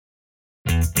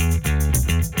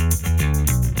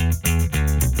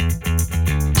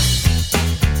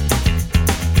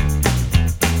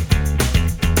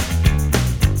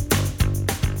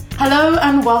Hello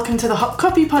and welcome to the Hot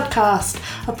Copy Podcast,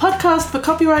 a podcast for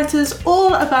copywriters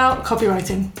all about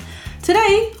copywriting.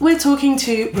 Today we're talking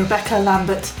to Rebecca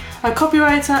Lambert, a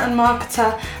copywriter and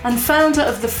marketer and founder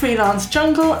of the Freelance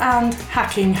Jungle and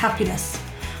Hacking Happiness.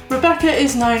 Rebecca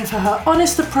is known for her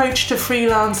honest approach to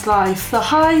freelance life, the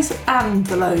highs and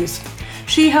the lows.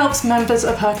 She helps members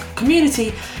of her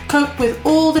community cope with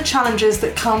all the challenges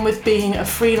that come with being a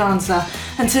freelancer.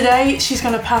 And today she's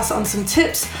going to pass on some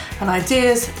tips and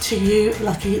ideas to you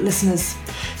lucky listeners.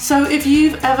 So if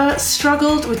you've ever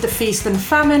struggled with the feast and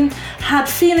famine, had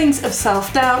feelings of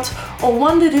self-doubt, or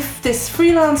wondered if this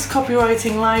freelance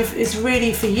copywriting life is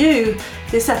really for you,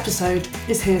 this episode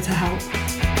is here to help.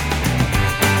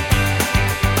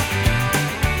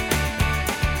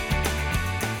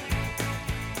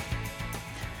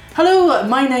 Hello,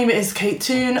 my name is Kate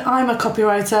Toon. I'm a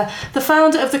copywriter, the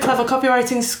founder of the Clever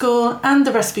Copywriting School and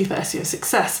the Recipe for SEO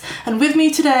Success. And with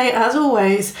me today, as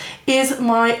always, is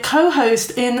my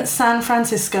co-host in San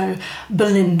Francisco,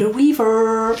 Belinda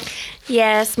Weaver.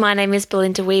 Yes, my name is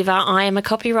Belinda Weaver. I am a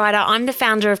copywriter. I'm the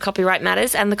founder of Copyright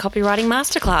Matters and the Copywriting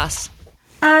Masterclass.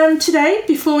 And today,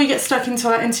 before we get stuck into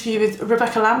our interview with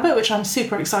Rebecca Lambert, which I'm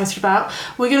super excited about,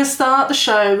 we're going to start the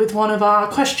show with one of our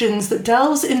questions that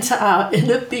delves into our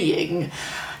inner being.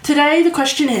 Today, the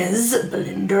question is,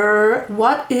 Belinda,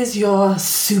 what is your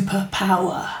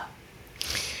superpower?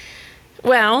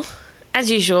 Well,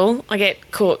 as usual, I get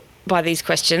caught by these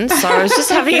questions, so I was just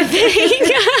having a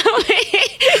think.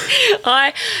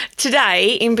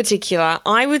 Today, in particular,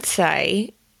 I would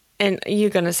say... And you're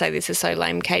going to say this is so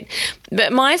lame, Kate,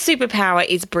 but my superpower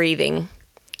is breathing.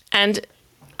 And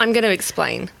I'm going to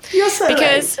explain. You're so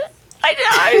because lame.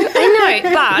 I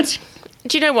know, but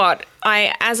do you know what?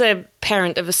 As a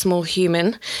parent of a small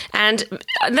human, and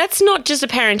that's not just a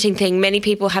parenting thing. Many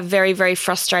people have very, very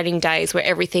frustrating days where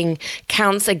everything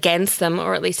counts against them,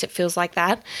 or at least it feels like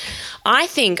that. I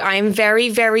think I am very,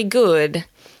 very good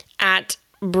at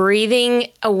breathing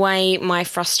away my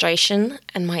frustration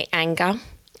and my anger,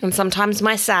 and sometimes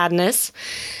my sadness.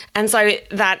 And so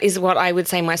that is what I would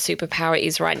say my superpower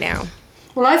is right now.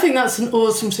 Well, I think that's an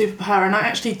awesome superpower, and I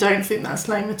actually don't think that's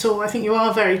lame at all. I think you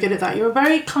are very good at that. You're a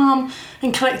very calm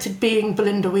and collected being,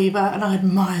 Belinda Weaver, and I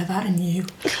admire that in you.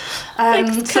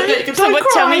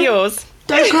 Tell me yours.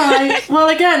 Don't cry. Well,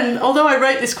 again, although I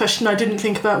wrote this question, I didn't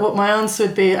think about what my answer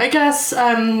would be. I guess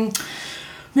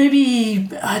maybe,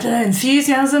 I don't know,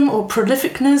 enthusiasm or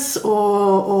prolificness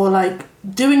or like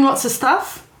doing lots of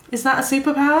stuff. Is that a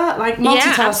superpower? Like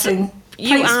multitasking?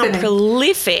 Yeah, you are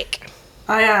prolific.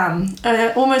 I am.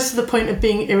 Almost to the point of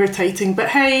being irritating. But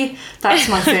hey, that's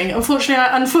my thing. Unfortunately,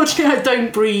 I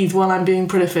don't breathe while I'm being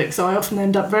prolific, so I often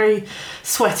end up very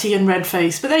sweaty and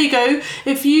red-faced. But there you go.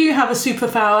 If you have a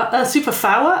superpower,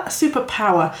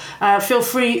 feel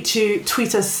free to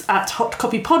tweet us at Hot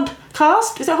Copy Podcast.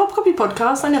 Is it Hot Copy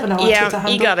Podcast? I never know our Twitter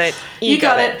handle. You got it. You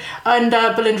got it. And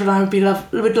Belinda and I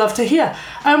would love to hear.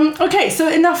 Okay, so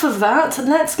enough of that.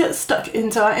 Let's get stuck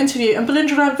into our interview. And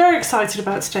Belinda and I are very excited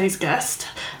about today's guest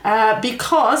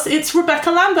because it's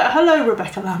Rebecca Lambert. Hello,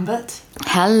 Rebecca Lambert.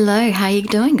 Hello. How you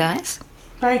doing, guys?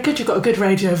 Very good. You've got a good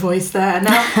radio voice there.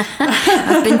 Now,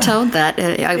 I've been told that.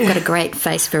 I've got a great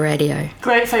face for radio.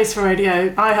 Great face for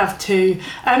radio. I have too.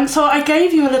 So I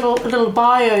gave you a little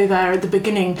bio there at the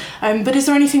beginning. But is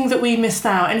there anything that we missed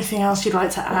out? Anything else you'd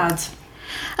like to add?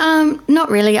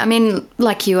 Not really. I mean,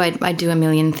 like you, I do a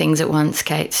million things at once,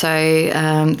 Kate. So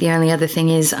the only other thing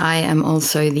is I am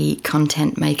also the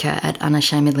content maker at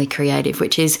Unashamedly Creative,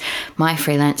 which is my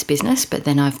freelance business, but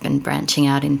then I've been branching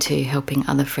out into helping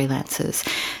other freelancers.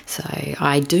 So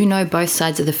I do know both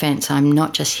sides of the fence. I'm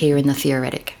not just here in the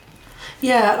theoretic.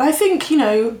 Yeah, I think,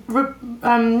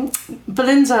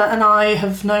 Belinda and I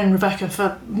have known Rebecca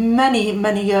for many,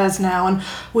 many years now, and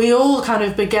we all kind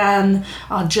of began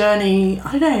our journey,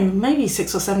 I don't know, maybe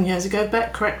 6 or 7 years ago.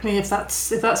 Beck, correct me if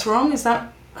that's wrong. Is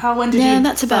that when did you... Yeah,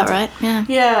 that's about right, yeah.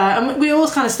 Yeah, and we all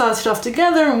kind of started off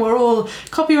together, and we're all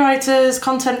copywriters,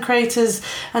 content creators,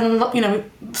 and,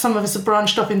 some of us have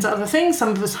branched off into other things, some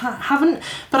of us haven't.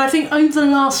 But I think over the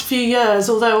last few years,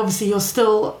 although obviously you're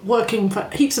still working for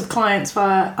heaps of clients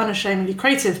via Unashamedly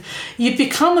Creative, you've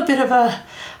become a bit of a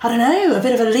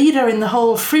leader in the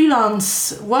whole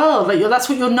freelance world. Like that's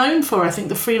what you're known for, I think,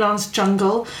 the freelance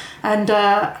jungle. And,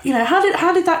 how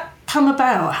did that come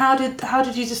about? How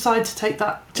did you decide to take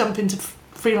that jump into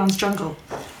freelance jungle?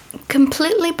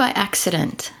 Completely by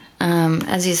accident,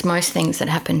 as is most things that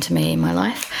happen to me in my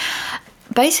life.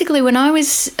 Basically, when I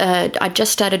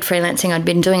just started freelancing. I'd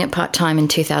been doing it part-time in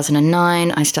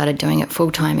 2009. I started doing it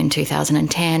full-time in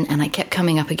 2010, and I kept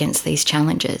coming up against these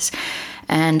challenges.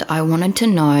 And I wanted to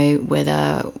know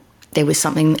whether there was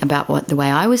something about the way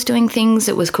I was doing things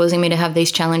that was causing me to have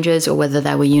these challenges, or whether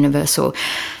they were universal.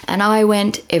 And I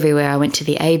went everywhere. I went to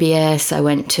the ABS, I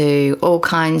went to all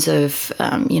kinds of,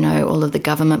 all of the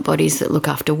government bodies that look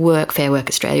after work, Fair Work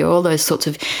Australia, all those sorts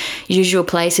of usual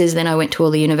places. Then I went to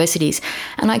all the universities,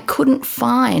 and I couldn't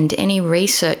find any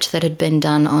research that had been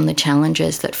done on the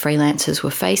challenges that freelancers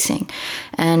were facing.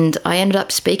 And I ended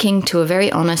up speaking to a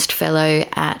very honest fellow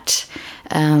at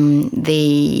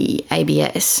the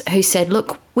ABS who said,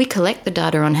 look, we collect the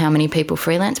data on how many people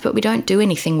freelance, but we don't do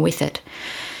anything with it.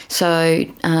 So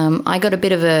I got a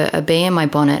bit of a bee in my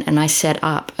bonnet, and I set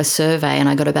up a survey, and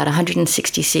I got about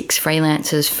 166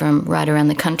 freelancers from right around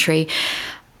the country,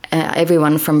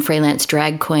 everyone from freelance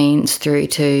drag queens through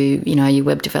to, your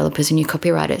web developers and your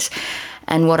copywriters.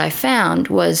 And what I found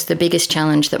was the biggest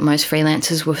challenge that most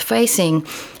freelancers were facing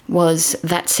was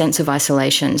that sense of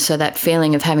isolation. So that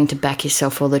feeling of having to back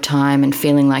yourself all the time and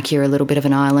feeling like you're a little bit of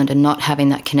an island and not having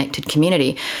that connected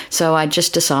community. So I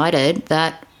just decided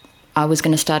that I was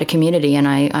going to start a community, and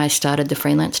I started the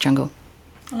Freelance Jungle.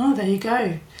 Oh, there you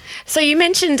go. So you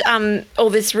mentioned all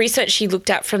this research you looked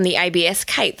at from the ABS,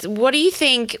 Kate. What do you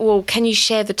think, can you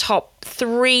share the top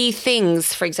 3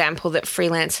 things, for example, that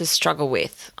freelancers struggle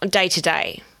with day to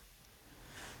day?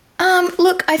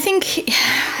 Look, I think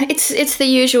it's the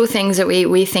usual things that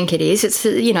we think it is. It's,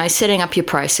 setting up your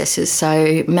processes.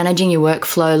 So managing your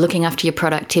workflow, looking after your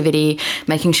productivity,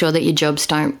 making sure that your jobs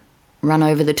don't run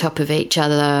over the top of each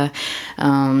other,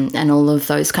 and all of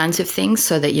those kinds of things,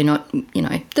 so that you're not,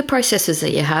 the processes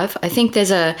that you have. I think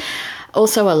there's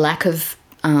also a lack of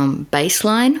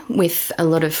baseline with a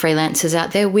lot of freelancers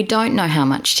out there. We don't know how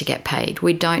much to get paid.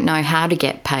 We don't know how to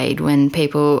get paid when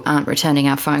people aren't returning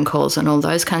our phone calls and all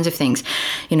those kinds of things.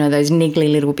 Those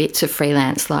niggly little bits of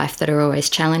freelance life that are always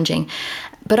challenging.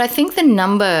 But I think the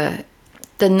number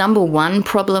one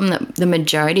problem that the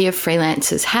majority of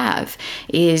freelancers have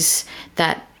is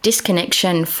that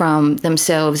disconnection from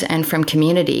themselves and from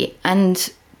community,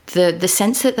 and the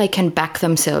sense that they can back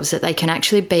themselves, that they can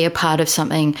actually be a part of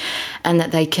something, and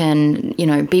that they can,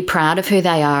 be proud of who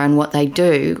they are and what they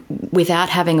do without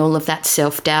having all of that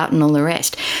self-doubt and all the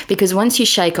rest. Because once you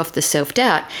shake off the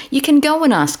self-doubt, you can go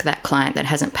and ask that client that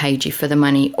hasn't paid you for the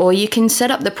money, or you can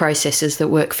set up the processes that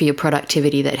work for your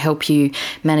productivity, that help you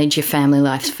manage your family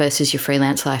life versus your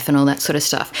freelance life and all that sort of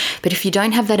stuff. But if you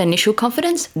don't have that initial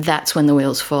confidence, that's when the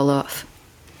wheels fall off.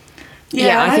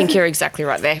 Yeah, I think you're exactly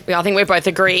right there. I think we're both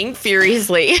agreeing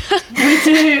furiously. We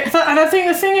do. And I think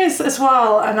the thing is as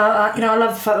well, and I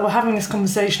love the fact that we're having this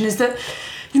conversation, is that,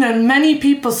 many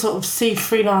people sort of see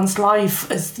freelance life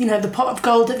as, the pot of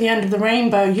gold at the end of the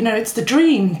rainbow. It's the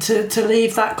dream to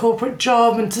leave that corporate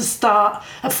job and to start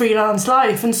a freelance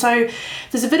life. And so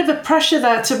there's a bit of a pressure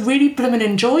there to really bloom and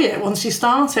enjoy it once you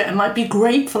start it, and be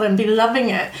grateful and be loving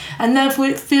it. And therefore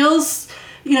it feels...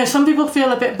 some people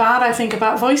feel a bit bad, I think,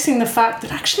 about voicing the fact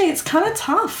that actually it's kind of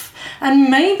tough, and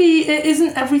maybe it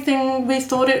isn't everything we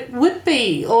thought it would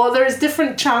be, or there's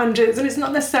different challenges and it's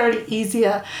not necessarily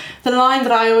easier. The line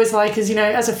that I always like is,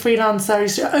 as a freelancer,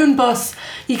 is your own boss.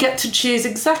 You get to choose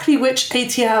exactly which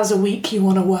 80 hours a week you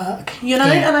want to work, Yeah.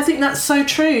 And I think that's so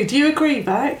true. Do you agree,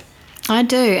 Beck? I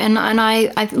do. And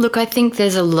I think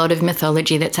there's a lot of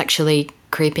mythology that's actually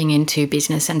creeping into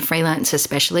business, and freelance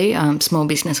especially. Small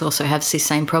business also has this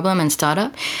same problem, and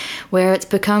startup, where it's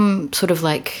become sort of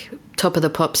like top of the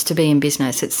pops to be in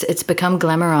business. It's become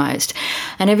glamorized,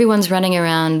 and everyone's running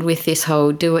around with this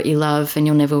whole do what you love and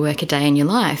you'll never work a day in your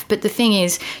life. But the thing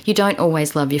is, you don't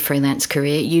always love your freelance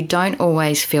career. You don't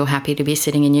always feel happy to be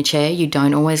sitting in your chair. You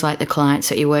don't always like the clients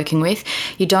that you're working with.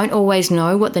 You don't always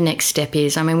know what the next step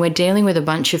is. I mean, we're dealing with a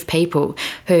bunch of people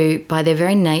who, by their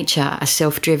very nature, are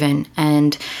self-driven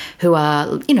and who are,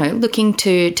 looking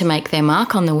to make their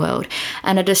mark on the world.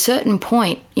 And at a certain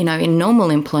point, in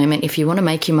normal employment, if you want to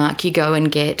make your mark, you go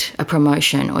and get a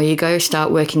promotion, or you go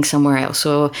start working somewhere else,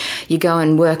 or you go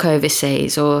and work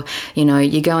overseas, or,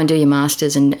 you go and do your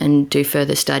master's and do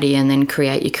further study and then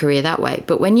create your career that way.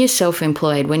 But when you're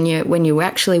self-employed, when you're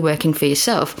actually working for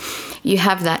yourself, you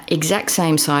have that exact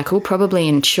same cycle, probably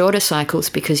in shorter cycles,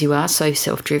 because you are so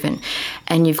self-driven,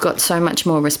 and you've got so much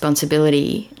more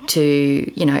responsibility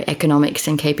to, economics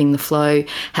and keeping the flow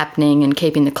happening and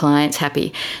keeping the clients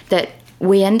happy, that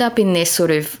we end up in this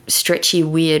sort of stretchy,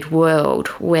 weird world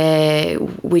where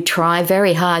we try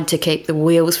very hard to keep the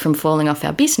wheels from falling off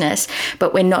our business,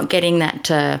 but we're not getting that,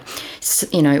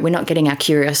 we're not getting our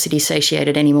curiosity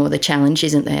satiated anymore. The challenge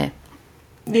isn't there.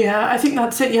 Yeah, I think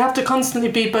that's it. You have to constantly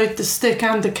be both the stick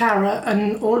and the carrot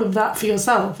and all of that for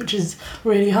yourself, which is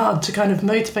really hard to kind of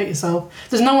motivate yourself.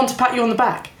 There's no one to pat you on the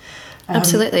back.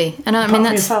 Absolutely. And I mean,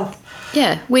 that's...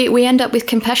 Yeah, we end up with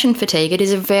compassion fatigue. It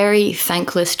is a very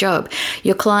thankless job.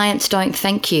 Your clients don't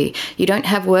thank you. You don't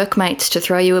have workmates to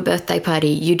throw you a birthday party.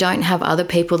 You don't have other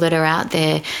people that are out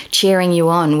there cheering you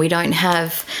on. We don't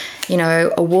have,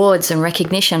 awards and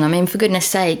recognition. I mean, for goodness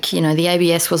sake, the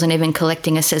ABS wasn't even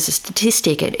collecting us as a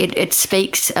statistic. It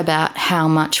speaks about how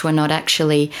much we're not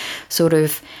actually sort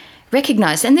of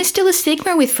recognised. And there's still a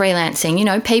stigma with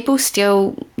freelancing. People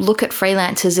still look at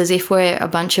freelancers as if we're a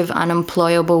bunch of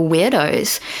unemployable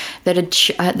weirdos that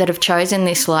have chosen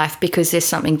this life because there's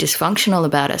something dysfunctional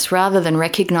about us, rather than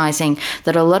recognising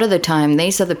that a lot of the time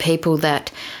these are the people that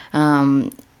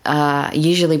are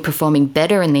usually performing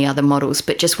better in the other models,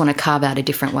 but just want to carve out a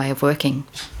different way of working.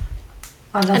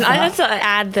 And I'd also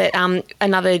add that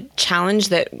another challenge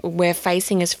that we're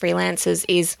facing as freelancers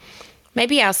is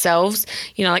maybe ourselves.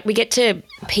 We get to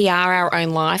PR our own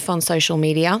life on social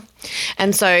media.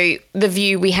 And so the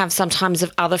view we have sometimes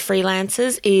of other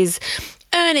freelancers is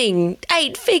earning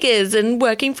 8 figures and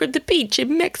working from the beach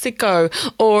in Mexico,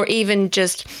 or even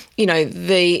just,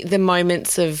 the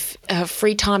moments of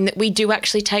free time that we do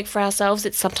actually take for ourselves.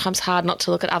 It's sometimes hard not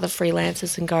to look at other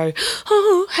freelancers and go,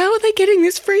 oh, how are they getting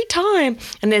this free time?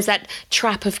 And there's that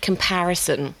trap of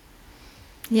comparison.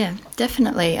 Yeah,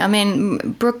 definitely. I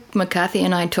mean, Brooke McCarthy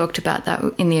and I talked about that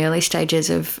in the early stages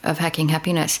of Hacking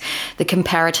Happiness, the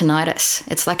comparatinitis.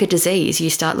 It's like a disease. You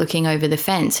start looking over the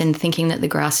fence and thinking that the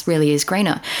grass really is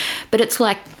greener. But it's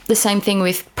like the same thing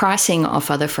with pricing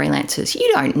off other freelancers. You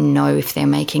don't know if they're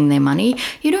making their money.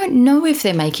 You don't know if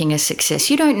they're making a success.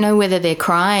 You don't know whether they're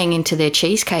crying into their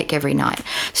cheesecake every night.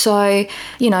 So,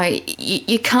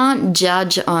 you can't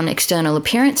judge on external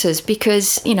appearances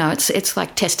because, it's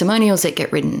like testimonials that get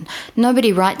written.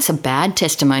 Nobody writes a bad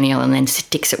testimonial and then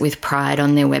sticks it with pride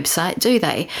on their website, do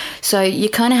they? So you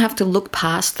kind of have to look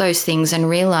past those things and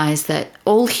realise that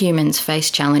all humans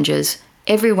face challenges.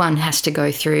 Everyone has to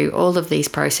go through all of these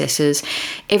processes.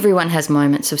 Everyone has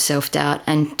moments of self-doubt,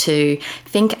 and to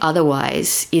think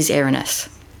otherwise is erroneous.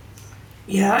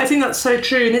 Yeah, I think that's so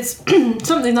true. And it's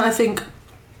something that I think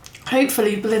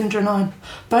hopefully Belinda and I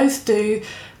both do,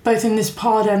 both in this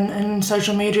pod and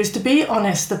social media, is to be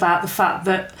honest about the fact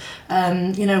that,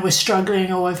 we're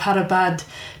struggling or we've had a bad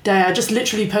day. I just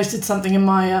literally posted something in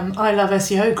my I Love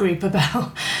SEO group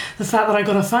about the fact that I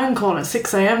got a phone call at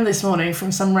 6 a.m. this morning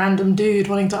from some random dude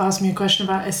wanting to ask me a question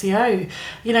about SEO,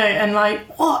 and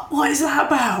like, what is that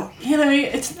about?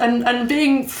 It's and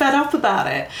being fed up about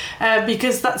it,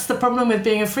 because that's the problem with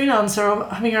being a freelancer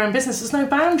or having your own business. There's no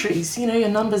boundaries. Your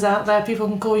number's out there. People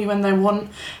can call you when they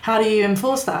want. How do you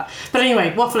enforce that? But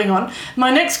anyway, waffling on. My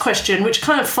next question, which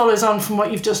kind of follows on from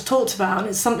what you've just talked about, and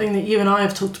it's something that you and I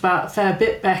have talked about a fair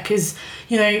bit, Beck, is,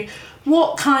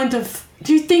 what kind of,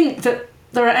 do you think that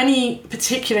there are any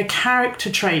particular character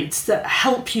traits that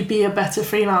help you be a better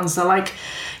freelancer? Like,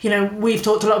 we've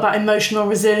talked a lot about emotional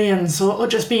resilience or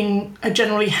just being a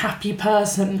generally happy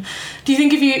person. Do you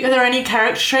think are there any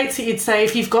character traits that you'd say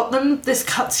if you've got them, this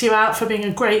cuts you out for being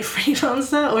a great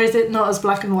freelancer, or is it not as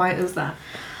black and white as that?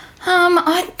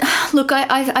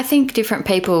 I think different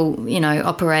people,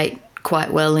 operate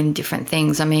quite well in different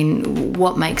things. I mean,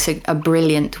 what makes a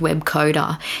brilliant web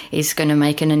coder is going to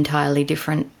make an entirely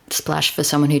different splash for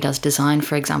someone who does design,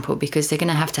 for example, because they're going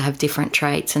to have different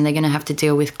traits and they're going to have to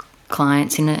deal with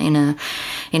clients in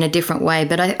a different way.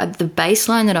 But the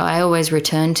baseline that I always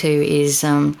return to is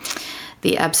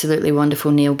the absolutely wonderful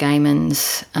Neil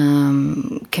Gaiman's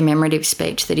commemorative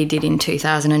speech that he did in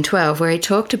 2012, where he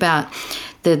talked about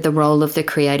the role of the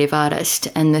creative artist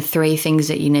and the 3 things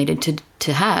that you needed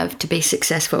to have to be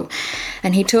successful.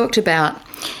 And he talked about,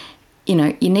 you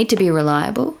need to be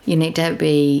reliable, you need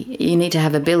to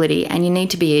have ability, and you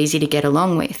need to be easy to get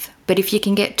along with. But if you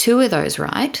can get 2 of those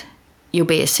right, you'll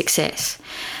be a success.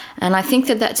 And I think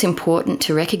that that's important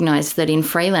to recognise, that in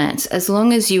freelance, as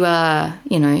long as you are,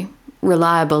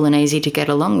 reliable and easy to get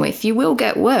along with, you will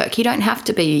get work. You don't have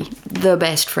to be the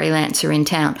best freelancer in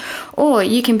town, or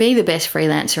you can be the best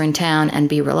freelancer in town and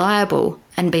be reliable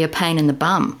and be a pain in the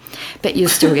bum, but you'll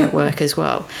still get work as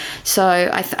well. So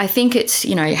I think it's,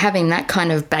 having that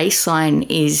kind of baseline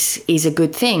is a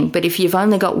good thing. But if you've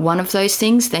only got one of those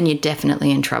things, then you're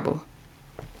definitely in trouble.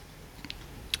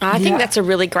 I think that's a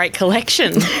really great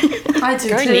collection. I do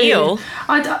Go too. Neil.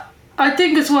 I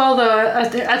think as well, though,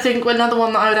 I think another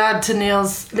one that I would add to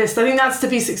Neil's list, I think that's to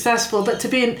be successful, but to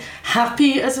be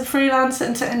happy as a freelancer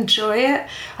and to enjoy it.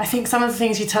 I think some of the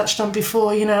things you touched on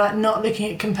before, like not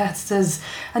looking at competitors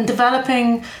and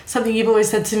developing something you've always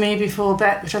said to me before,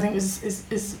 Beck, which I think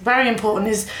is very important,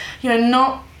 is,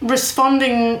 not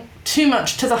responding too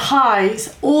much to the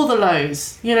highs or the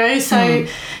lows, so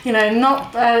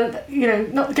not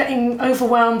getting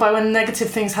overwhelmed by when negative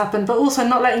things happen, but also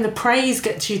not letting the praise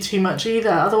get to you too much either,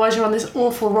 otherwise you're on this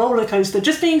awful roller coaster.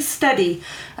 Just being steady,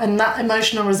 and that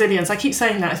emotional resilience, I keep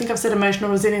saying that, I think I've said emotional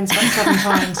resilience like 7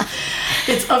 times.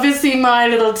 It's obviously my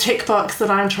little tick box that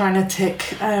I'm trying to tick,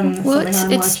 something I'm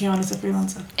working on as a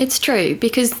freelancer. It's true,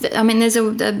 because there's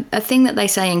a thing that they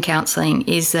say in counselling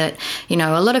is that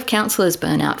a lot of counsellors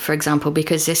burn out, for example,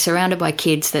 because they're surrounded by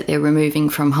kids that they're removing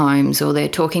from homes, or they're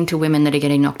talking to women that are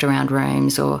getting knocked around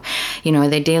rooms, or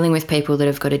they're dealing with people that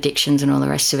have got addictions and all the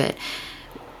rest of it.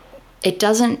 It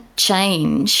doesn't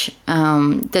change,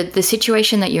 the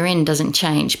situation that you're in doesn't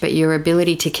change, but your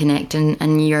ability to connect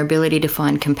and your ability to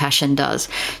find compassion does.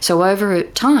 So over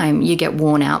time, you get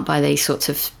worn out by these sorts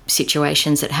of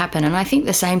situations that happen. And I think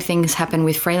the same things happen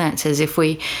with freelancers. If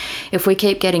we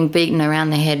keep getting beaten around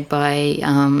the head by,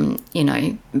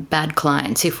 bad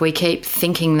clients, if we keep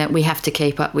thinking that we have to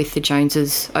keep up with the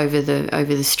Joneses over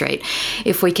the street,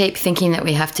 if we keep thinking that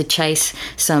we have to chase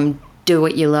some do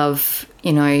what you love,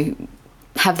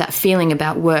 have that feeling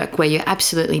about work where you're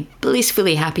absolutely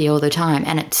blissfully happy all the time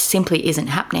and it simply isn't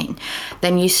happening,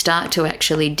 then you start to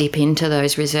actually dip into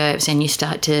those reserves and you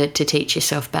start to teach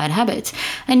yourself bad habits.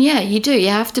 And yeah, you do. You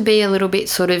have to be a little bit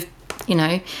sort of,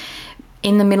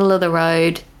 in the middle of the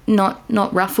road,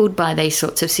 not ruffled by these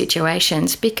sorts of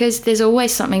situations, because there's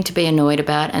always something to be annoyed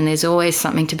about and there's always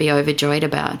something to be overjoyed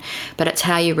about. But it's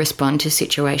how you respond to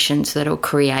situations that'll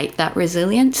create that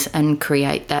resilience and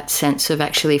create that sense of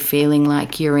actually feeling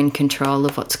like you're in control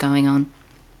of what's going on.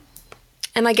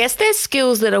 And I guess there's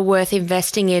skills that are worth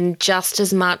investing in just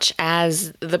as much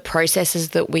as the processes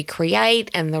that we create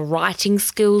and the writing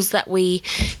skills that we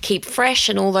keep fresh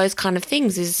and all those kind of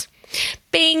things is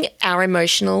being our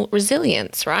emotional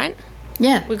resilience, right?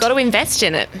 Yeah. We've got to invest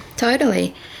in it.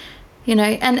 Totally.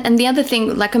 And the other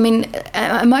thing,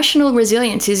 emotional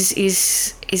resilience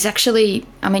is actually,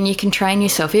 you can train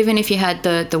yourself. Even if you had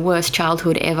the worst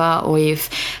childhood ever or you've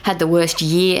had the worst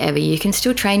year ever, you can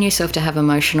still train yourself to have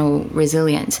emotional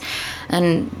resilience.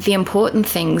 And the important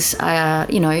things are,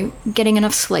 getting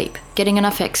enough sleep, getting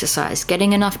enough exercise,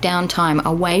 getting enough downtime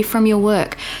away from your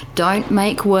work. Don't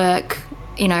make work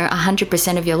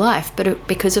 100% of your life, but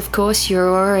because of course you're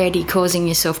already causing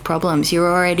yourself problems, you're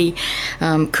already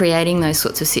creating those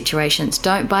sorts of situations.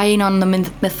 Don't buy in on the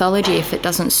mythology if it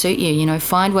doesn't suit you.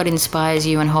 Find what inspires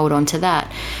you and hold on to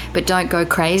that, but don't go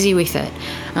crazy with it,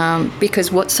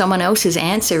 because what someone else's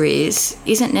answer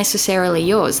isn't necessarily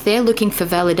yours. They're looking for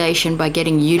validation by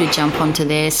getting you to jump onto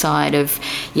their side of,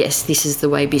 yes, this is the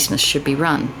way business should be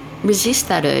run. Resist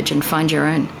that urge and find your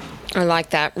own. I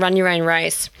like that. Run your own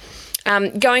race.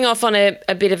 Going off on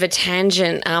a bit of a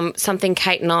tangent, something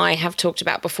Kate and I have talked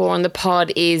about before on the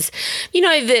pod is,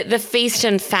 the feast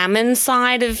and famine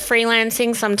side of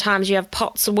freelancing. Sometimes you have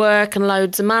pots of work and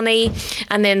loads of money,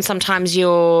 and then sometimes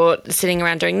you're sitting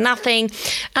around doing nothing.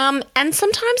 And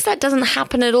sometimes that doesn't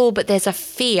happen at all, but there's a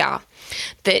fear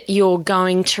that you're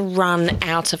going to run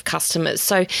out of customers.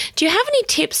 So do you have any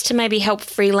tips to maybe help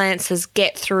freelancers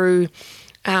get through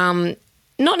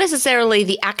not necessarily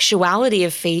the actuality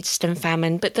of feast and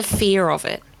famine, but the fear of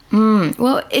it?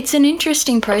 Well, it's an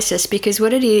interesting process because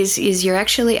what it is you're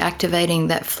actually activating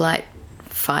that flight,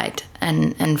 fight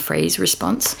and freeze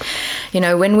response.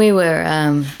 When we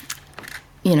were,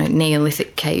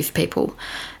 Neolithic cave people,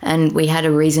 and we had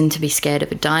a reason to be scared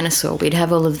of a dinosaur, we'd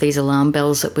have all of these alarm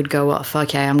bells that would go off.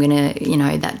 Okay, I'm going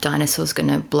to, that dinosaur's going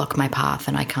to block my path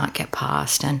and I can't get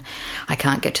past and I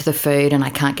can't get to the food and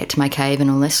I can't get to my cave and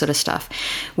all this sort of stuff.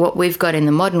 What we've got in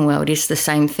the modern world is the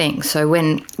same thing. So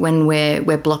when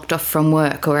we're blocked off from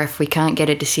work, or if we can't get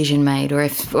a decision made, or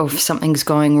if something's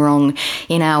going wrong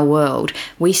in our world,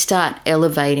 we start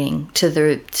elevating to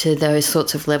those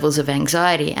sorts of levels of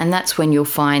anxiety. And that's when you'll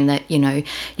find that,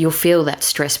 you'll feel that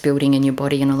stress building in your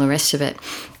body and all the rest of it.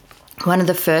 One of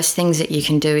the first things that you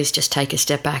can do is just take a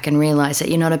step back and realise that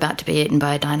you're not about to be eaten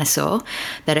by a dinosaur,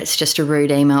 that it's just a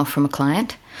rude email from a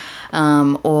client,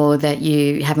 or that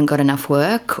you haven't got enough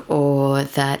work, or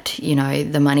that,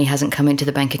 the money hasn't come into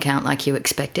the bank account like you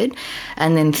expected.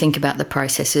 And then think about the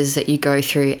processes that you go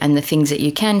through and the things that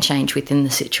you can change within the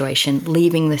situation,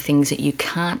 leaving the things that you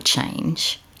can't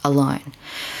change alone.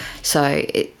 So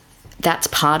that's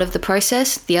part of the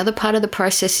process. The other part of the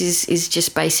process is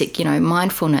just basic,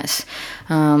 mindfulness.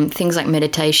 Things like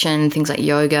meditation, things like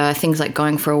yoga, things like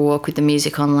going for a walk with the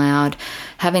music on loud,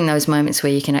 having those moments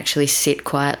where you can actually sit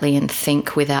quietly and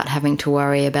think without having to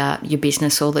worry about your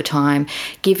business all the time,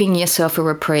 giving yourself a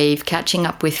reprieve, catching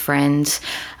up with friends,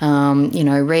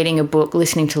 reading a book,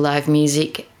 listening to live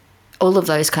music. all of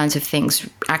those kinds of things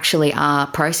actually are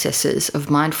processes of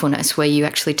mindfulness where you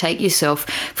actually take yourself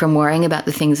from worrying about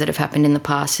the things that have happened in the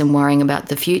past and worrying about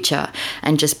the future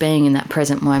and just being in that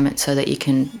present moment so that you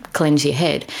can cleanse your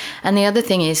head. And the other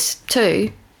thing is,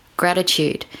 too,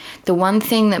 gratitude. The one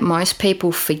thing that most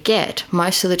people forget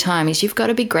most of the time is you've got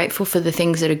to be grateful for the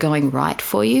things that are going right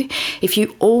for you. If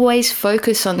you always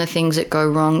focus on the things that go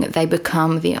wrong, they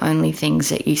become the only things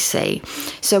that you see.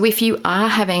 So if you are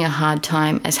having a hard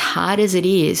time, as hard as it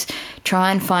is,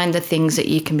 try and find the things that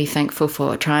you can be thankful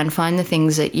for. Try and find the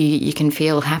things that you can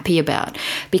feel happy about.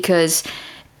 Because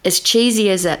as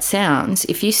cheesy as that sounds,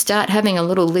 if you start having a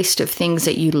little list of things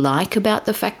that you like about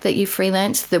the fact that you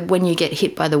freelance, that when you get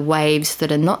hit by the waves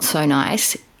that are not so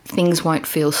nice, things won't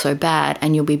feel so bad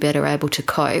and you'll be better able to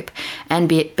cope and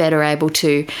be better able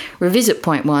to revisit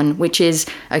point one, which is,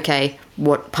 okay,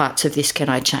 what parts of this can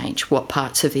I change? What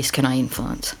parts of this can I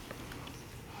influence?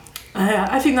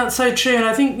 I think that's so true, and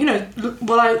I think, you know,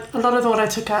 a lot of what I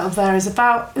took out of there is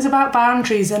about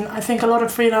boundaries, and I think a lot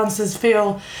of freelancers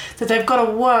feel that they've got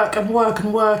to work and work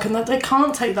and work, and that they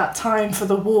can't take that time for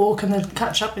the walk and the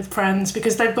catch up with friends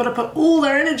because they've got to put all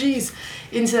their energies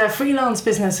into their freelance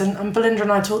business. And Belinda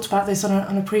and I talked about this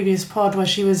on a previous pod where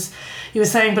you were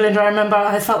saying, Belinda, I remember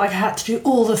I felt like I had to do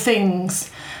all the things.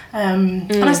 And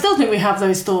I still think we have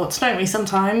those thoughts, don't we,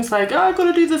 sometimes? Like, oh, I've got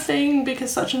to do the thing because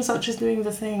such and such is doing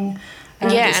the thing.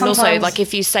 And also, like,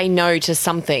 if you say no to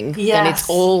something, then it's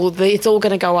all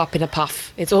going to go up in a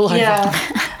puff. It's all over. Yeah,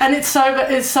 and it's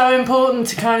so important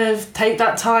to kind of take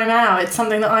that time out. It's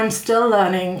something that I'm still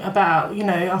learning about, you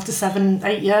know, after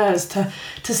 7-8 years,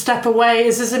 to step away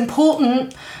is as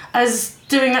important as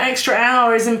doing that extra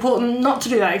hour is important not to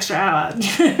do that extra hour. Do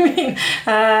you know what I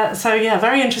mean? So, yeah,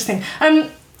 very interesting.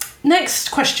 Next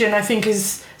question, I think,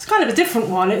 it's kind of a different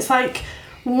one. It's like,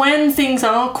 when things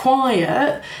are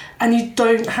quiet and you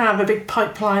don't have a big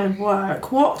pipeline of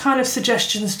work, what kind of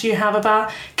suggestions do you have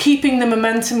about keeping the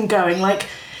momentum going? Like,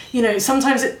 you know,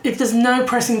 sometimes if there's no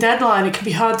pressing deadline, it can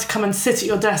be hard to come and sit at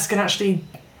your desk and actually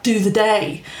do the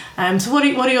day. So what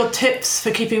are your tips for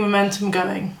keeping momentum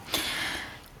going?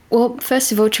 Well,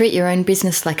 first of all, treat your own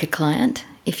business like a client.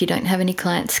 If you don't have any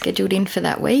clients scheduled in for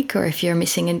that week, or if you're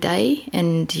missing a day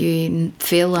and you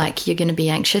feel like you're going to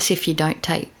be anxious if you don't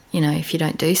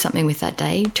do something with that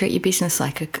day, treat your business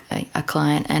like a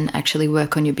client and actually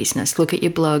work on your business. Look at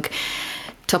your blog,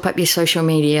 top up your social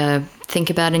media,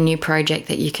 think about a new project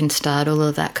that you can start, all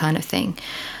of that kind of thing.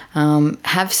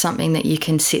 Have something that you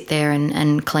can sit there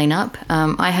and clean up.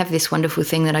 I have this wonderful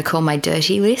thing that I call my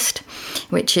dirty list,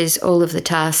 which is all of the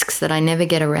tasks that I never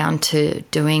get around to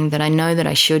doing that I know that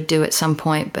I should do at some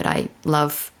point, but I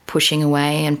love pushing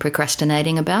away and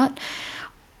procrastinating about.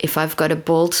 If I've got a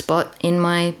bald spot in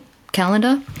my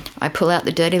calendar, I pull out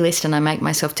the dirty list and I make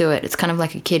myself do it. It's kind of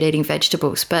like a kid eating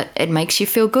vegetables, but it makes you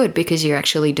feel good because you're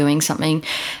actually doing something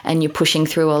and you're pushing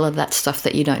through all of that stuff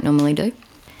that you don't normally do.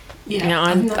 Yeah,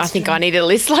 you know, I think I need a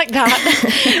list like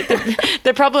that.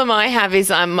 The problem I have is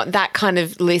that kind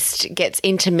of list gets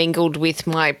intermingled with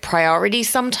my priorities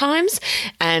sometimes,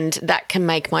 and that can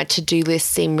make my to-do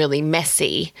list seem really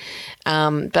messy.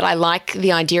 But I like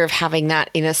the idea of having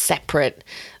that in a separate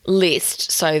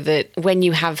list so that when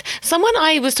you have someone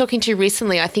I was talking to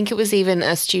recently, I think it was even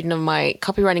a student of my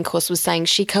copywriting course, was saying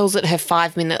she calls it her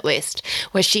 5-minute list,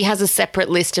 where she has a separate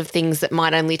list of things that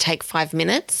might only take 5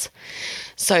 minutes.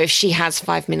 So if she has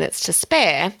 5 minutes to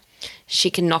spare, she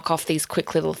can knock off these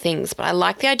quick little things. But I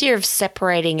like the idea of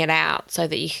separating it out so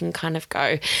that you can kind of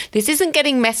go, this isn't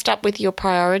getting messed up with your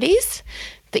priorities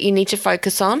that you need to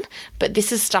focus on, but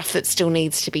this is stuff that still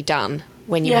needs to be done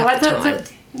when you have the time.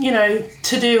 You know,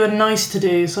 to do and nice to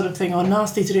do sort of thing, or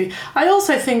nasty to do. I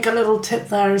also think a little tip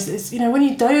there is, you know, when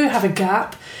you do have a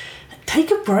gap,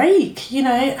 take a break, you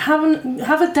know,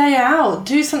 have a day out,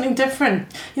 do something different.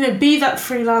 You know, be that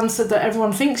freelancer that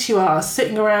everyone thinks you are,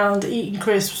 sitting around eating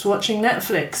crisps, watching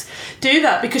Netflix. Do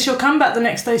that, because you'll come back the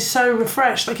next day so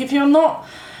refreshed. Like, if you're not...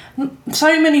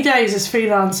 So many days as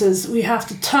freelancers, we have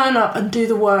to turn up and do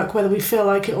the work whether we feel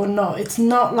like it or not. It's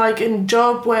not like in a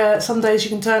job where some days you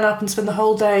can turn up and spend the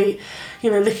whole day,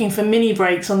 you know, looking for mini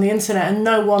breaks on the internet and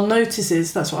no one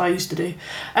notices. That's what I used to do.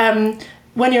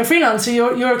 When you're a freelancer,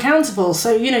 you're accountable.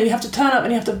 So, you know, you have to turn up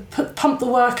and you have to pump the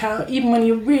work out even when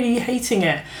you're really hating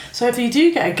it. So if you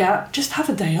do get a gap, just have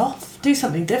a day off. Do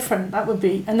something different. That would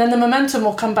be... And then the momentum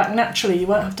will come back naturally. You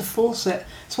won't have to force it.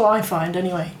 That's what I find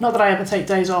anyway. Not that I ever take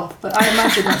days off, but I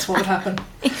imagine that's what would happen.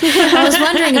 I was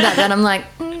wondering about that. I'm like...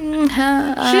 She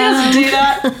doesn't do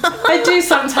that. I do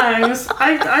sometimes.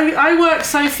 I work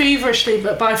so feverishly,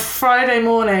 but by Friday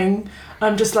morning...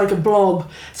 I'm just like a blob.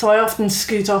 So I often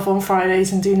scoot off on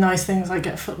Fridays and do nice things like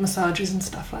get foot massages and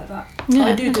stuff like that. Yeah,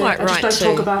 I do it. quite I just right don't too.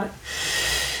 talk about it.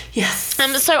 Yes.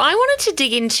 So I wanted to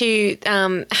dig into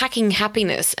hacking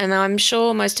happiness, and I'm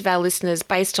sure most of our listeners,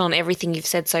 based on everything you've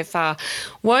said so far,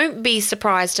 won't be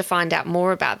surprised to find out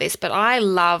more about this, but I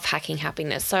love hacking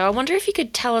happiness. So I wonder if you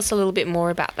could tell us a little bit more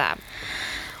about that.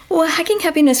 Well, hacking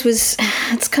happiness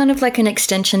it's kind of like an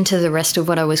extension to the rest of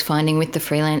what I was finding with the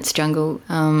freelance jungle,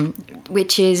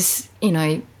 which is,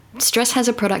 stress has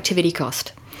a productivity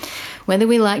cost. Whether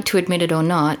we like to admit it or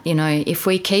not, if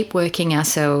we keep working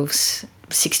ourselves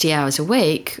 60 hours a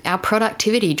week, our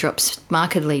productivity drops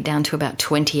markedly down to about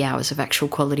 20 hours of actual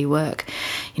quality work.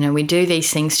 We do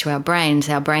these things to our brains.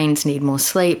 Our brains need more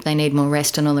sleep, they need more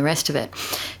rest and all the rest of it.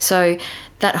 So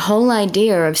that whole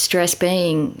idea of stress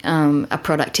being a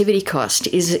productivity cost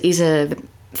is a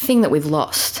thing that we've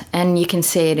lost, and you can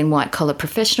see it in white-collar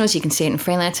professionals, you can see it in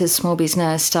freelancers, small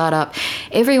business, startup.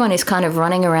 Everyone is kind of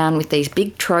running around with these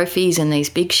big trophies and these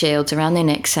big shields around their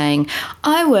neck saying,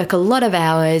 I work a lot of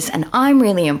hours and I'm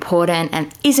really important, and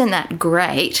isn't that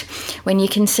great? When you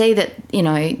can see that,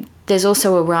 there's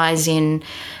also a rise in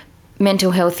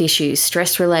mental health issues,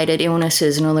 stress-related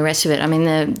illnesses and all the rest of it. I mean,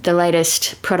 the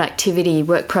latest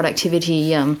work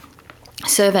productivity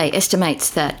survey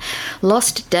estimates that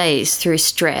lost days through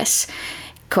stress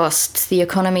costs the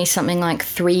economy something like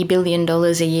 $3 billion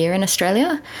a year in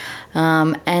Australia,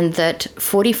 and that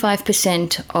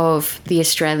 45% of the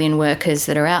Australian workers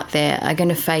that are out there are going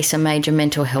to face a major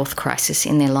mental health crisis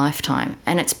in their lifetime.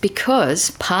 And it's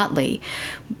partly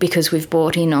because we've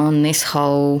bought in on this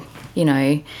whole,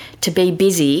 to be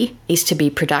busy is to be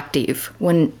productive,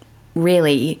 when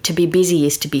really, to be busy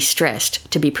is to be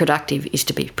stressed. To be productive is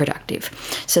to be productive.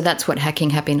 So that's what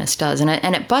hacking happiness does. And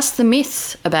it busts the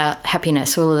myths about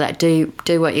happiness, all of that do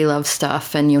what you love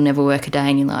stuff and you'll never work a day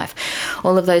in your life.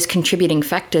 All of those contributing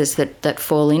factors that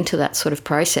fall into that sort of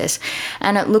process.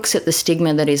 And it looks at the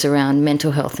stigma that is around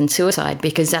mental health and suicide,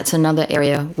 because that's another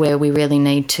area where we really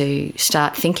need to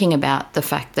start thinking about the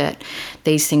fact that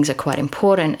these things are quite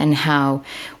important, and how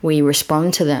we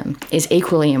respond to them is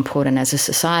equally important as a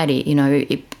society.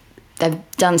 They've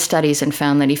done studies and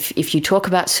found that if you talk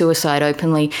about suicide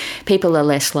openly, people are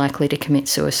less likely to commit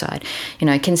suicide.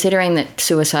 Considering that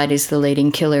suicide is the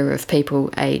leading killer of people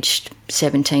aged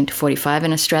 17 to 45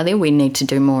 in Australia, we need to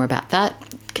do more about that.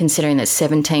 Considering that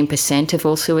 17% of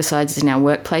all suicides is now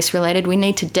workplace related, we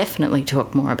need to definitely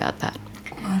talk more about that.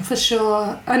 For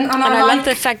sure. And I love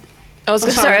the fact... I was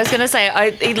going to say,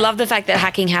 I love the fact that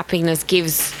hacking happiness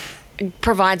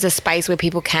provides a space where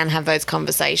people can have those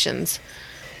conversations.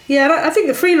 Yeah, and I think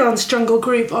the Freelance Jungle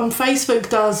group on Facebook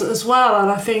does as well. And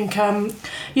I think,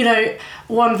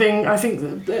 one thing I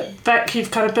think that Beck, you've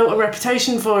kind of built a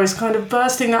reputation for is kind of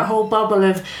bursting that whole bubble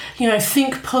of,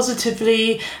 think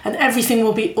positively and everything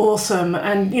will be awesome,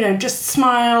 and, just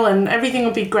smile and everything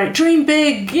will be great. Dream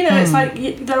big, it's like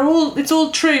it's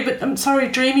all true, but I'm sorry,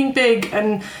 dreaming big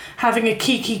and having a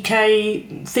Kiki K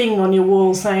thing on your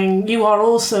wall saying you are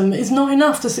awesome is not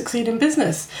enough to succeed in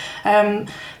business.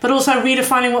 But also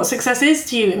redefining what success is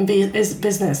to you in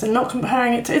business, and not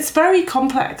comparing it to... It's very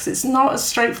complex. It's not as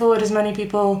straightforward as many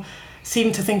people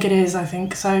seem to think it is, I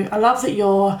think. So I love that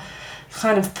you're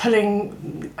kind of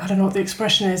pulling... I don't know what the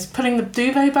expression is. Pulling the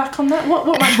duvet back on that? What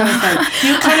am I trying to say?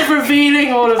 You're kind of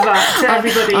revealing all of that to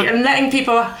everybody and letting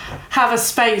people have a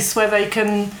space where they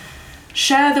can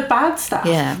share the bad stuff,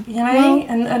 and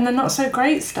the not so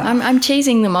great stuff. I'm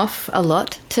cheesing them off a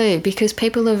lot too, because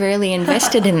people are really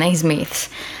invested in these myths.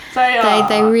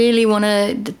 They really want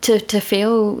to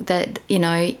feel that,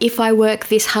 if I work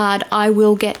this hard, I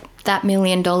will get that $1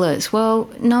 million. Well,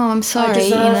 no, I'm sorry.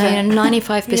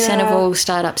 95% of all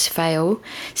startups fail.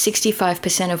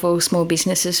 65% of all small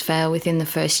businesses fail within the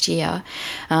first year.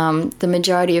 The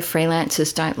majority of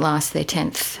freelancers don't last their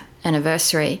 10th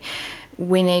anniversary.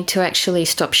 We need to actually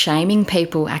stop shaming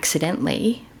people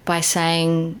accidentally by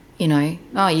saying,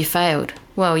 oh, you failed.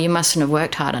 Well, you mustn't have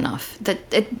worked hard enough.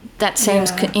 That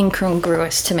seems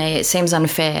incongruous to me. It seems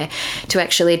unfair to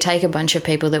actually take a bunch of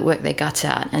people that work their guts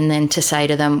out and then to say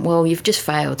to them, well, you've just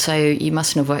failed, so you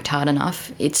mustn't have worked hard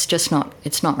enough. It's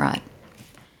not right.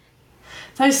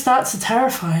 Those stats are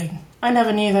terrifying. I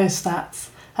never knew those stats.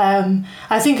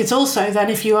 I think it's also then,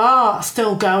 if you are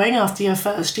still going after your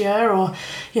first year or,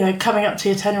 coming up to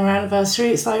your 10-year anniversary,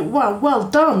 it's like, well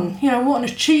done. What an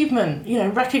achievement.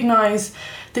 Recognise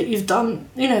that you've done,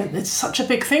 it's such a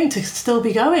big thing to still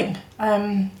be going.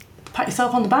 Pat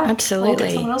yourself on the back. Absolutely. Or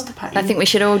get someone else to pat you. I think we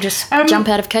should all just jump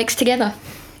out of cakes together.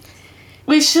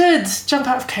 We should jump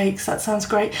out of cakes. That sounds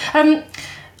great.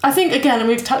 I think, again, and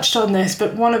we've touched on this,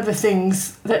 but one of the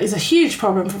things that is a huge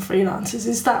problem for freelancers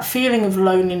is that feeling of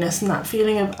loneliness and that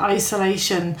feeling of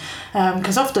isolation.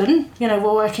 Because often, we're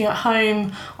working at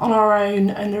home on our own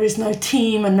and there is no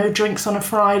team and no drinks on a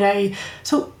Friday.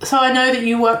 So I know that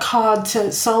you work hard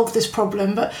to solve this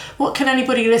problem, but what can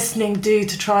anybody listening do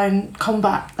to try and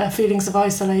combat their feelings of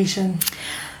isolation?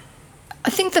 I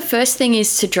think the first thing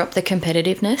is to drop the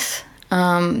competitiveness.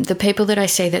 The people that I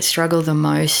see that struggle the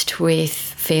most with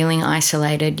feeling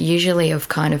isolated usually have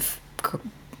kind of,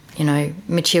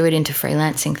 matured into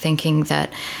freelancing, thinking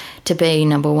that to be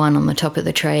number one on the top of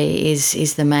the tree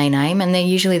is the main aim, and they're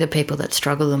usually the people that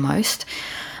struggle the most.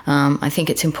 I think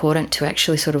it's important to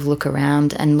actually sort of look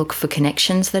around and look for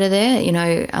connections that are there,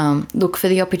 look for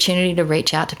the opportunity to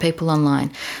reach out to people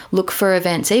online, look for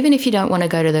events, even if you don't want to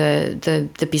go to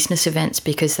the business events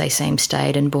because they seem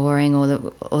staid and boring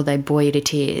or they bore you to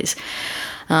tears.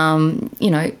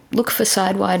 Look for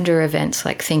Sidewinder events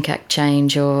like Think Act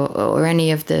Change or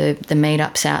any of the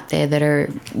meetups out there that are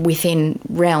within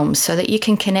realms so that you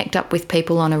can connect up with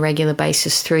people on a regular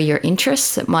basis through your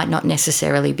interests that might not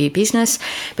necessarily be business,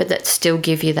 but that still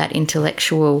give you that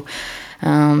intellectual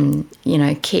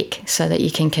kick so that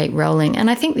you can keep rolling. And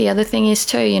I think the other thing is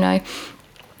too,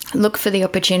 look for the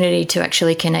opportunity to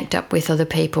actually connect up with other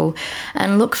people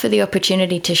and look for the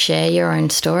opportunity to share your own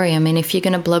story. I mean, if you're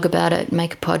going to blog about it,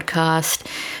 make a podcast,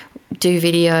 do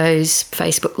videos,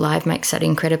 Facebook Live makes that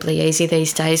incredibly easy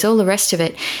these days, all the rest of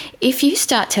it. If you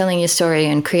start telling your story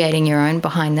and creating your own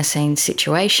behind the scenes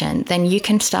situation, then you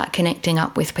can start connecting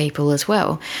up with people as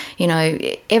well.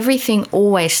 Everything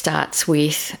always starts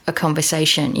with a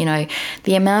conversation.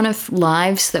 The amount of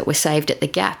lives that were saved at the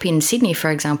Gap in Sydney, for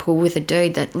example, with a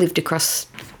dude that lived across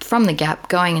from the Gap,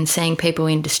 going and seeing people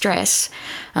in distress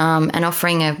and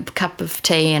offering a cup of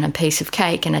tea and a piece of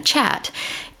cake and a chat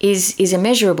is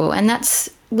immeasurable. And that's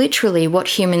literally what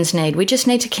humans need. We just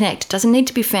need to connect. It doesn't need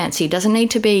to be fancy. It doesn't need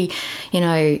to be,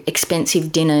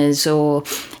 expensive dinners or,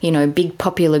 big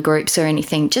popular groups or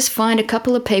anything. Just find a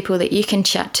couple of people that you can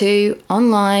chat to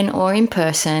online or in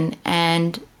person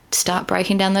and start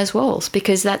breaking down those walls,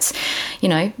 because that's,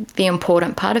 the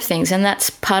important part of things. And that's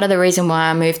part of the reason why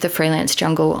I moved the Freelance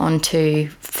Jungle onto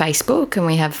Facebook, and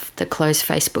we have the closed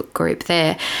Facebook group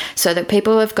there so that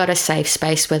people have got a safe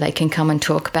space where they can come and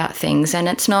talk about things. And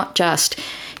it's not just,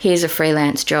 here's a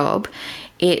freelance job.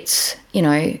 It's,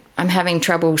 I'm having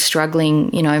trouble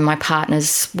struggling, my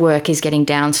partner's work is getting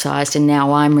downsized and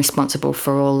now I'm responsible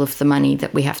for all of the money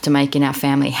that we have to make in our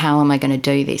family. How am I going to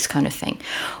do this kind of thing?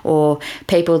 Or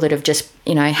people that have just,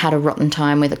 had a rotten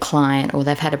time with a client, or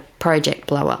they've had a project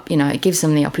blow up, it gives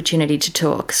them the opportunity to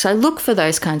talk. So look for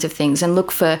those kinds of things and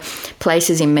look for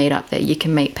places in Meetup that you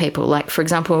can meet people. Like, for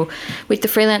example, with the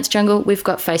Freelance Jungle, we've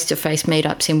got face-to-face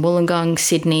meetups in Wollongong,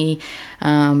 Sydney,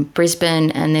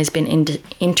 Brisbane, and there's been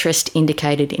interest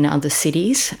indicated in other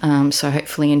cities. So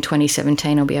hopefully in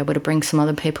 2017 I'll be able to bring some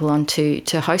other people on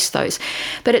to host those.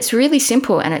 But it's really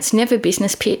simple, and it's never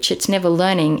business pitch, it's never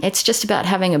learning. It's just about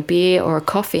having a beer or a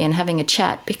coffee and having a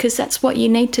chat, because that's what you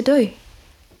need to do.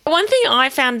 One thing I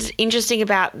found interesting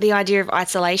about the idea of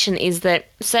isolation is that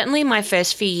certainly my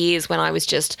first few years, when I was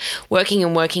just working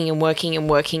and working and working and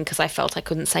working because I felt I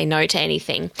couldn't say no to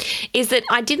anything, is that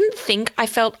I didn't think I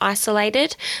felt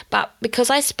isolated, but because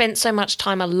I spent so much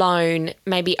time alone,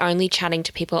 maybe only chatting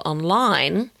to people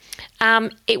online,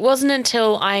 it wasn't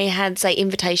until I had, say,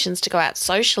 invitations to go out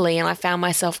socially and I found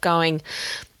myself going,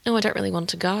 oh, I don't really want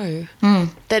to go,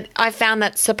 that I found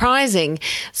that surprising.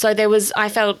 So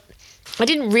I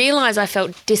didn't realise I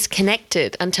felt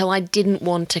disconnected until I didn't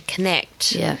want to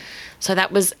connect. Yeah. So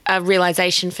that was a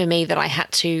realisation for me that I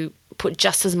had to put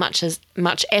just as much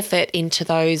effort into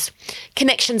those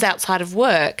connections outside of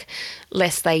work,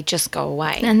 lest they just go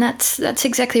away. And that's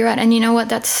exactly right. And you know what?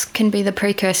 That can be the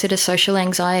precursor to social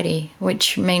anxiety,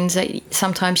 which means that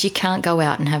sometimes you can't go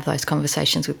out and have those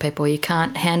conversations with people. You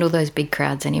can't handle those big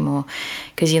crowds anymore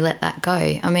because you let that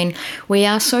go. I mean, we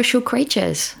are social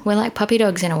creatures. We're like puppy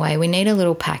dogs in a way. We need a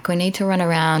little pack. We need to run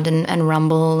around and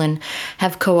rumble and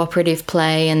have cooperative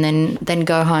play and then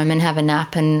go home and have a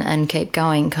nap and keep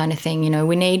going kind of thing.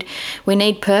 We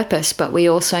need purpose, but we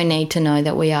also need to know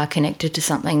that we are connected to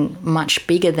something much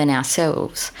bigger than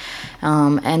ourselves.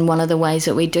 And one of the ways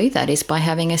that we do that is by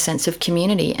having a sense of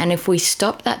community. And if we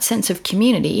stop that sense of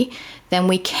community, then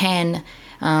we can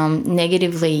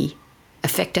negatively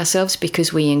affect ourselves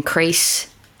because we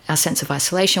increase our sense of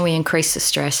isolation, we increase the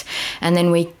stress, and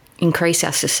then we increase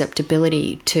our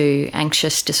susceptibility to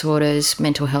anxious disorders,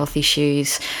 mental health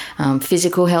issues,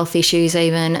 physical health issues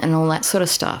even, and all that sort of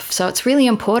stuff. So it's really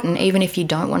important, even if you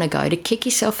don't want to go, to kick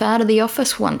yourself out of the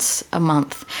office once a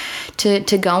month,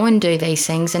 to go and do these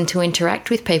things and to interact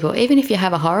with people. Even if you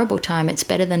have a horrible time, it's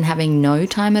better than having no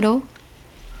time at all.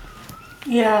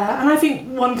 Yeah, and I think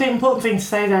one important thing to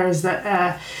say there is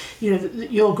that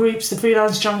your groups, the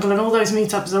Freelance Jungle, and all those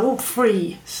meetups are all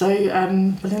free. So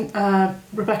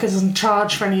Rebecca doesn't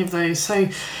charge for any of those. So,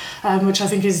 which I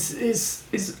think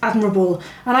is admirable.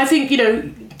 And I think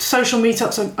social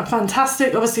meetups are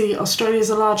fantastic. Obviously, Australia is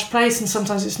a large place, and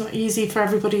sometimes it's not easy for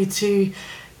everybody to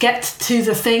get to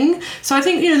the thing. So I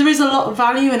think there is a lot of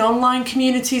value in online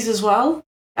communities as well.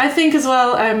 I think as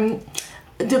well.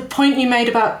 The point you made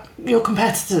about your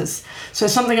competitors. So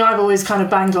something I've always kind of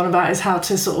banged on about is how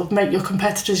to sort of make your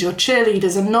competitors your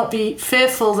cheerleaders and not be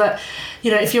fearful that,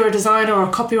 if you're a designer or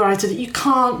a copywriter, that you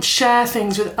can't share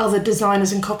things with other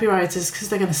designers and copywriters because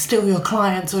they're going to steal your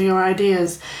clients or your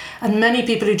ideas. And many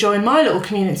people who join my little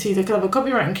community, the Clever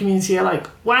Copywriting community, are like,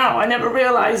 wow, I never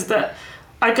realised that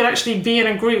I could actually be in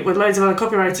a group with loads of other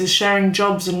copywriters sharing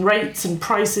jobs and rates and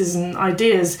prices and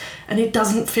ideas, and it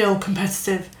doesn't feel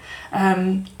competitive.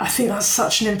 I think that's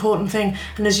such an important thing.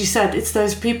 And as you said, it's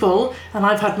those people, and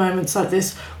I've had moments like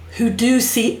this, who do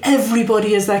see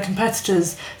everybody as their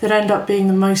competitors that end up being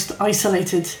the most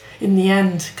isolated in the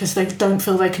end because they don't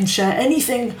feel they can share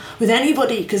anything with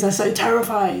anybody because they're so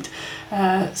terrified.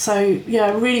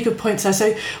 Really good points there.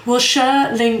 So we'll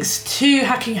share links to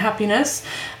Hacking Happiness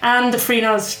and the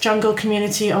Freelance Jungle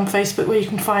community on Facebook, where you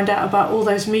can find out about all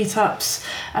those meetups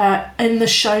in the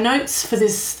show notes for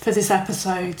this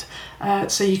episode,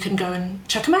 so you can go and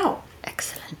check them out.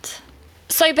 Excellent.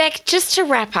 So, Beck, just to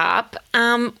wrap up,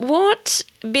 what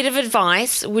bit of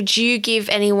advice would you give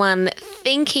anyone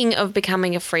thinking of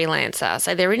becoming a freelancer?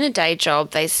 So they're in a day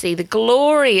job, they see the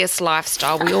glorious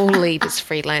lifestyle we all lead as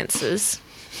freelancers.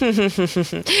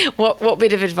 What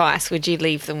bit of advice would you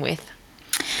leave them with?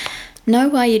 Know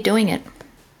why you're doing it.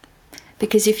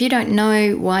 Because if you don't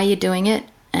know why you're doing it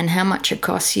and how much it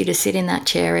costs you to sit in that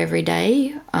chair every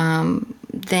day,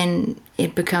 then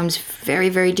it becomes very,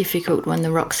 very difficult when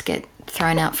the rocks get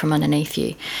thrown out from underneath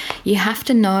you. You have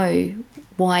to know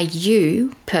why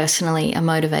you personally are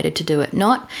motivated to do it,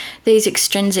 not these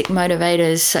extrinsic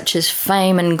motivators such as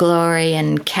fame and glory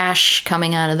and cash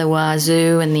coming out of the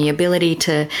wazoo and the ability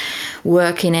to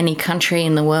work in any country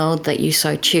in the world that you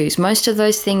so choose. Most of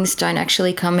those things don't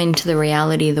actually come into the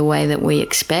reality the way that we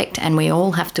expect, and we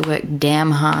all have to work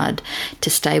damn hard to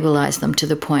stabilize them to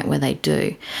the point where they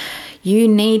do. You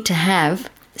need to have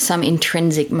some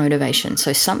intrinsic motivation.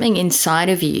 So something inside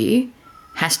of you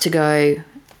has to go,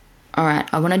 all right,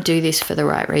 I want to do this for the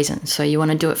right reason. So you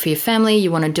want to do it for your family.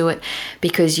 You want to do it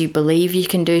because you believe you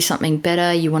can do something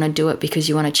better. You want to do it because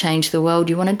you want to change the world.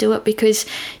 You want to do it because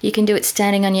you can do it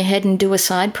standing on your head and do a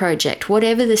side project,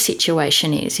 whatever the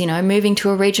situation is, moving to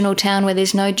a regional town where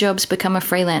there's no jobs, become a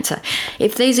freelancer.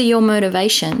 If these are your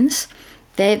motivations,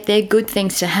 they're good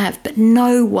things to have, but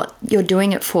know what you're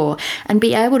doing it for and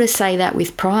be able to say that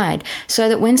with pride, so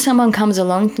that when someone comes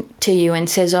along to you and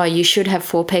says, oh, you should have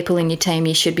 4 people in your team,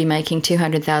 you should be making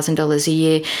 $200,000 a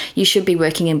year, you should be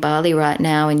working in Bali right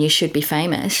now, and you should be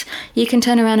famous, you can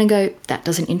turn around and go, that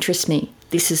doesn't interest me.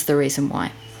 This is the reason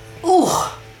why.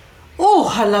 Oh,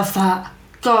 I love that.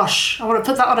 Gosh, I want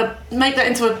to put that make that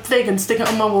into a thing and stick it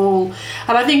on my wall.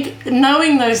 And I think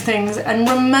knowing those things and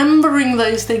remembering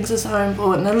those things is so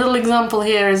important. A little example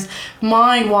here is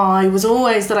my why was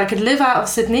always that I could live out of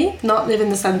Sydney, not live in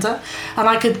the centre, and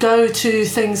I could go to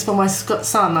things for my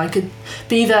son. I could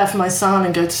be there for my son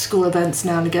and go to school events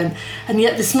now and again. And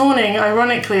yet this morning,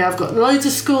 ironically, I've got loads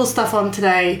of school stuff on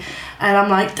today, and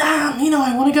I'm like, damn,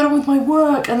 I want to get on with my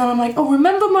work. And then I'm like, oh,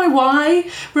 remember my why?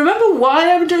 Remember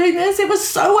why I'm doing this? It was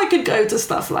so I could go to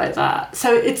stuff like that.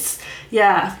 So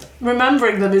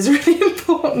remembering them is really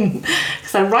important,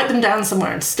 because I write them down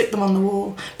somewhere and stick them on the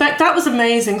wall. Beck, that was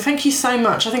amazing. Thank you so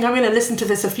much. I think I'm going to listen to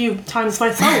this a few times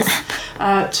myself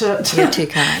You're too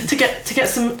kind. to get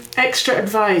some extra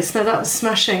advice. No, that was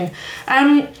smashing.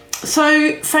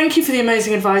 So thank you for the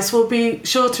amazing advice. We'll be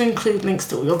sure to include links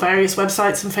to all your various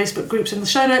websites and Facebook groups in the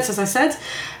show notes, as I said.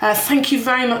 Thank you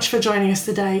very much for joining us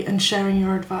today and sharing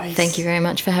your advice. Thank you very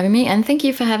much for having me, and thank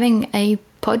you for having a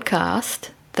podcast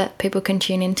that people can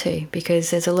tune into,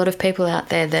 because there's a lot of people out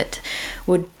there that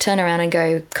would turn around and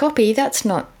go, copy, that's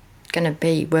not going to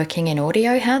be working in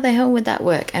audio. How the hell would that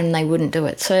work? And they wouldn't do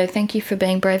it. So thank you for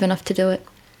being brave enough to do it.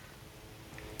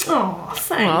 Oh,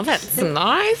 thanks. Well, that's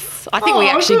nice. I think we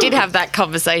actually did have that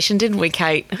conversation, didn't we,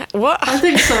 Kate? What? I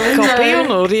think so. Copy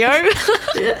on audio.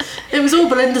 Yeah, it was all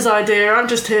Belinda's idea. I'm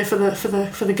just here for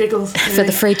the giggles. Really. For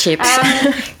the free chips.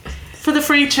 For the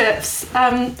free chips.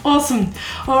 Awesome.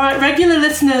 All right, regular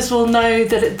listeners will know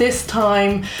that at this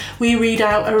time we read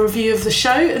out a review of the show,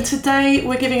 and today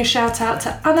we're giving a shout out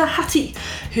to Anna Hattie,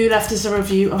 who left us a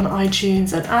review on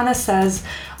iTunes. And Anna says,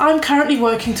 I'm currently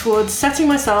working towards setting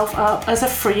myself up as a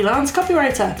freelance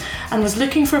copywriter and was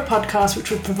looking for a podcast which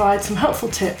would provide some helpful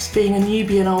tips, being a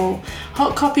newbie and all.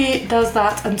 Hot Copy does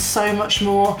that and so much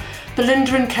more.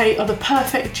 Belinda and Kate are the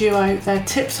perfect duo. Their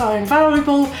tips are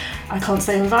invaluable. I can't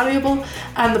say invaluable.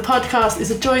 And the podcast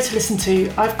is a joy to listen to.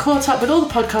 I've caught up with all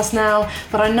the podcasts now,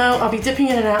 but I know I'll be dipping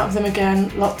in and out of them again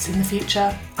lots in the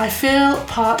future. I feel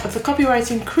part of the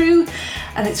copywriting crew,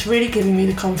 and it's really giving me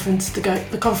the confidence to go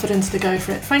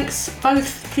for it. Thanks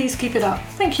both. Please keep it up.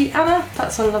 Thank you, Anna.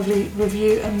 That's a lovely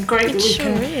review and great that we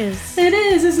can. Is. It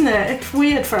is, isn't it? It's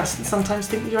weird for us to sometimes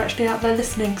think that you're actually out there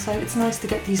listening, so it's nice to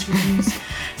get these reviews.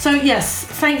 So yes,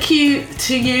 thank you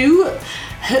to you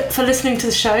for listening to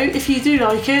the show. If you do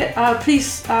like it,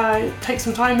 please take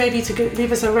some time maybe to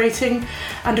leave us a rating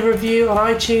and a review on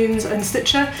iTunes and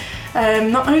Stitcher.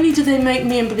 Not only do they make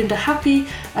me and Belinda happy,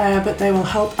 but they will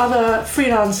help other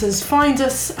freelancers find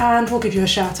us, and we'll give you a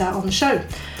shout out on the show.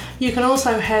 You can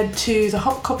also head to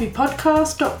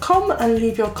thehotcopypodcast.com and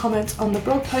leave your comments on the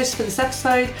blog post for this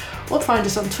episode, or find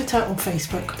us on Twitter or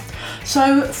Facebook.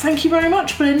 So thank you very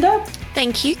much, Belinda.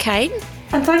 Thank you, Kate.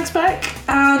 And thanks, Beck.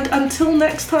 And until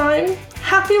next time,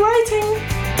 happy writing!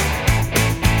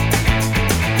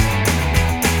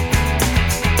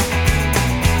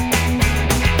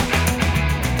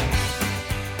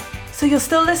 So you're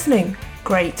still listening?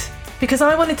 Great. Because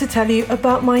I wanted to tell you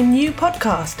about my new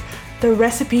podcast, The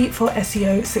Recipe for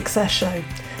SEO Success Show.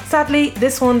 Sadly,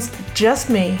 this one's just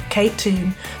me, Kate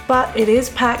Toon, but it is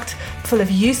packed full of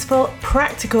useful,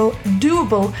 practical,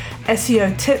 doable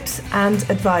SEO tips and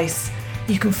advice.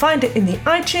 You can find it in the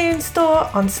iTunes Store,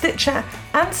 on Stitcher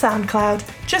and SoundCloud.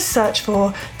 Just search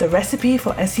for The Recipe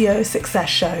for SEO Success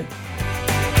Show.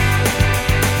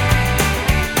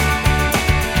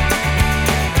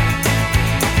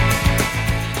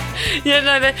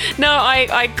 Yeah,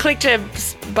 I clicked a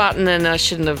button and I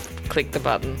shouldn't have clicked the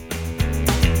button.